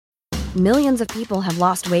Millions of people have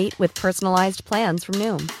lost weight with personalized plans from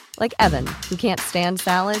Noom. Like Evan, who can't stand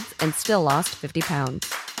salads and still lost 50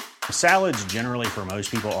 pounds. Salads generally for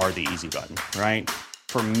most people are the easy button, right?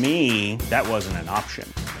 For me, that wasn't an option.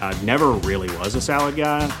 I never really was a salad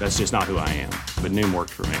guy. That's just not who I am. But Noom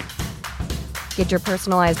worked for me. Get your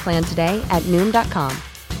personalized plan today at Noom.com.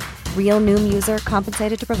 Real Noom user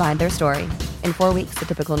compensated to provide their story. In 4 weeks, the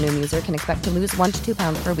typical Noom user can expect to lose 1 to 2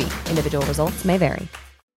 pounds per week. Individual results may vary.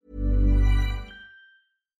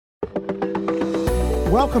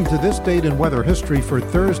 Welcome to This Date in Weather History for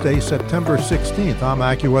Thursday, September 16th. I'm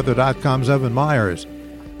AccuWeather.com's Evan Myers.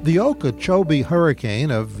 The Okeechobee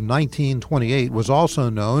hurricane of 1928 was also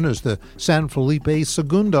known as the San Felipe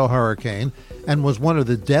Segundo hurricane and was one of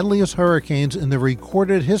the deadliest hurricanes in the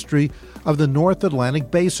recorded history of the North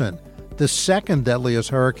Atlantic Basin, the second deadliest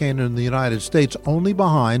hurricane in the United States, only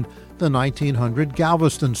behind the 1900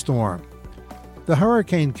 Galveston storm. The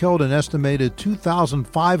hurricane killed an estimated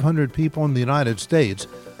 2,500 people in the United States.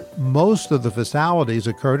 Most of the fatalities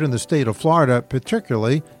occurred in the state of Florida,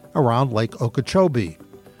 particularly around Lake Okeechobee.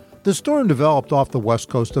 The storm developed off the west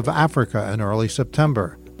coast of Africa in early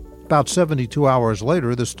September. About 72 hours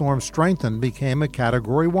later, the storm strengthened and became a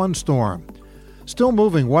Category 1 storm. Still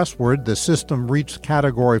moving westward, the system reached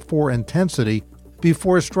Category 4 intensity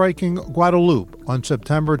before striking Guadeloupe on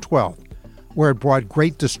September 12th, where it brought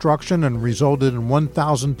great destruction and resulted in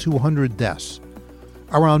 1,200 deaths.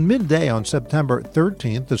 Around midday on September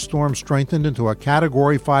 13th, the storm strengthened into a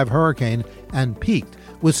Category 5 hurricane and peaked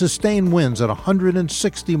with sustained winds at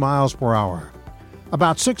 160 miles per hour.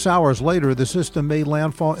 About 6 hours later, the system made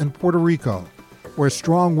landfall in Puerto Rico, where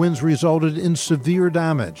strong winds resulted in severe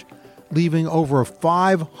damage, leaving over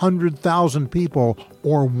 500,000 people,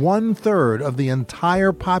 or one-third of the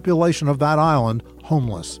entire population of that island,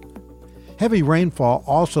 homeless. Heavy rainfall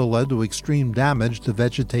also led to extreme damage to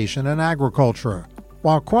vegetation and agriculture.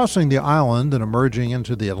 While crossing the island and emerging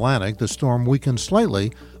into the Atlantic, the storm weakened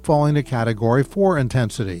slightly, falling to Category 4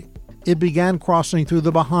 intensity. It began crossing through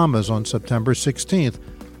the Bahamas on September 16th,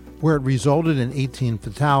 where it resulted in 18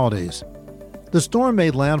 fatalities. The storm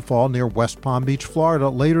made landfall near West Palm Beach, Florida,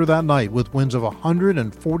 later that night with winds of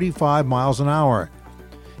 145 miles an hour.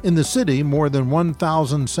 In the city, more than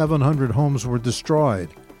 1,700 homes were destroyed.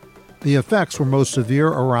 The effects were most severe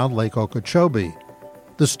around Lake Okeechobee.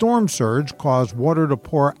 The storm surge caused water to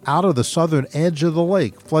pour out of the southern edge of the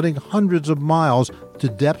lake, flooding hundreds of miles to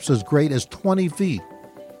depths as great as 20 feet.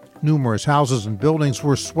 Numerous houses and buildings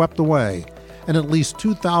were swept away, and at least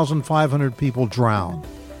 2,500 people drowned.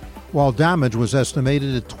 While damage was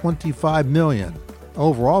estimated at $25 million,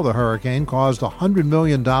 overall the hurricane caused $100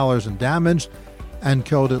 million in damage and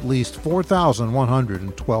killed at least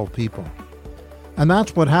 4,112 people. And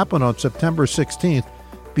that's what happened on September 16th.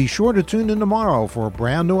 Be sure to tune in tomorrow for a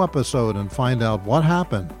brand new episode and find out what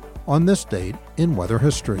happened on this date in weather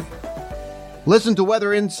history. Listen to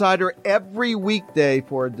Weather Insider every weekday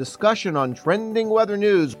for a discussion on trending weather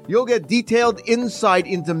news. You'll get detailed insight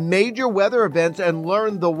into major weather events and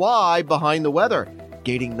learn the why behind the weather,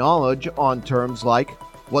 gaining knowledge on terms like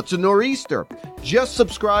what's a nor'easter. Just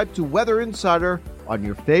subscribe to Weather Insider on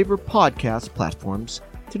your favorite podcast platforms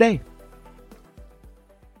today.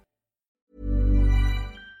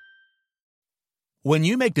 When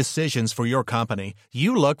you make decisions for your company,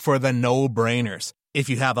 you look for the no-brainers. If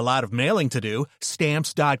you have a lot of mailing to do,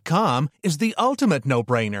 Stamps.com is the ultimate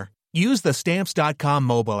no-brainer. Use the Stamps.com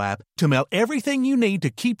mobile app to mail everything you need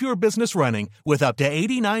to keep your business running with up to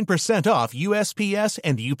 89% off USPS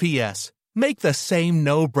and UPS. Make the same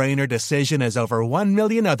no-brainer decision as over 1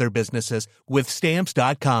 million other businesses with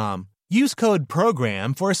Stamps.com. Use code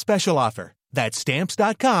PROGRAM for a special offer. That's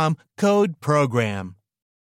Stamps.com, code PROGRAM.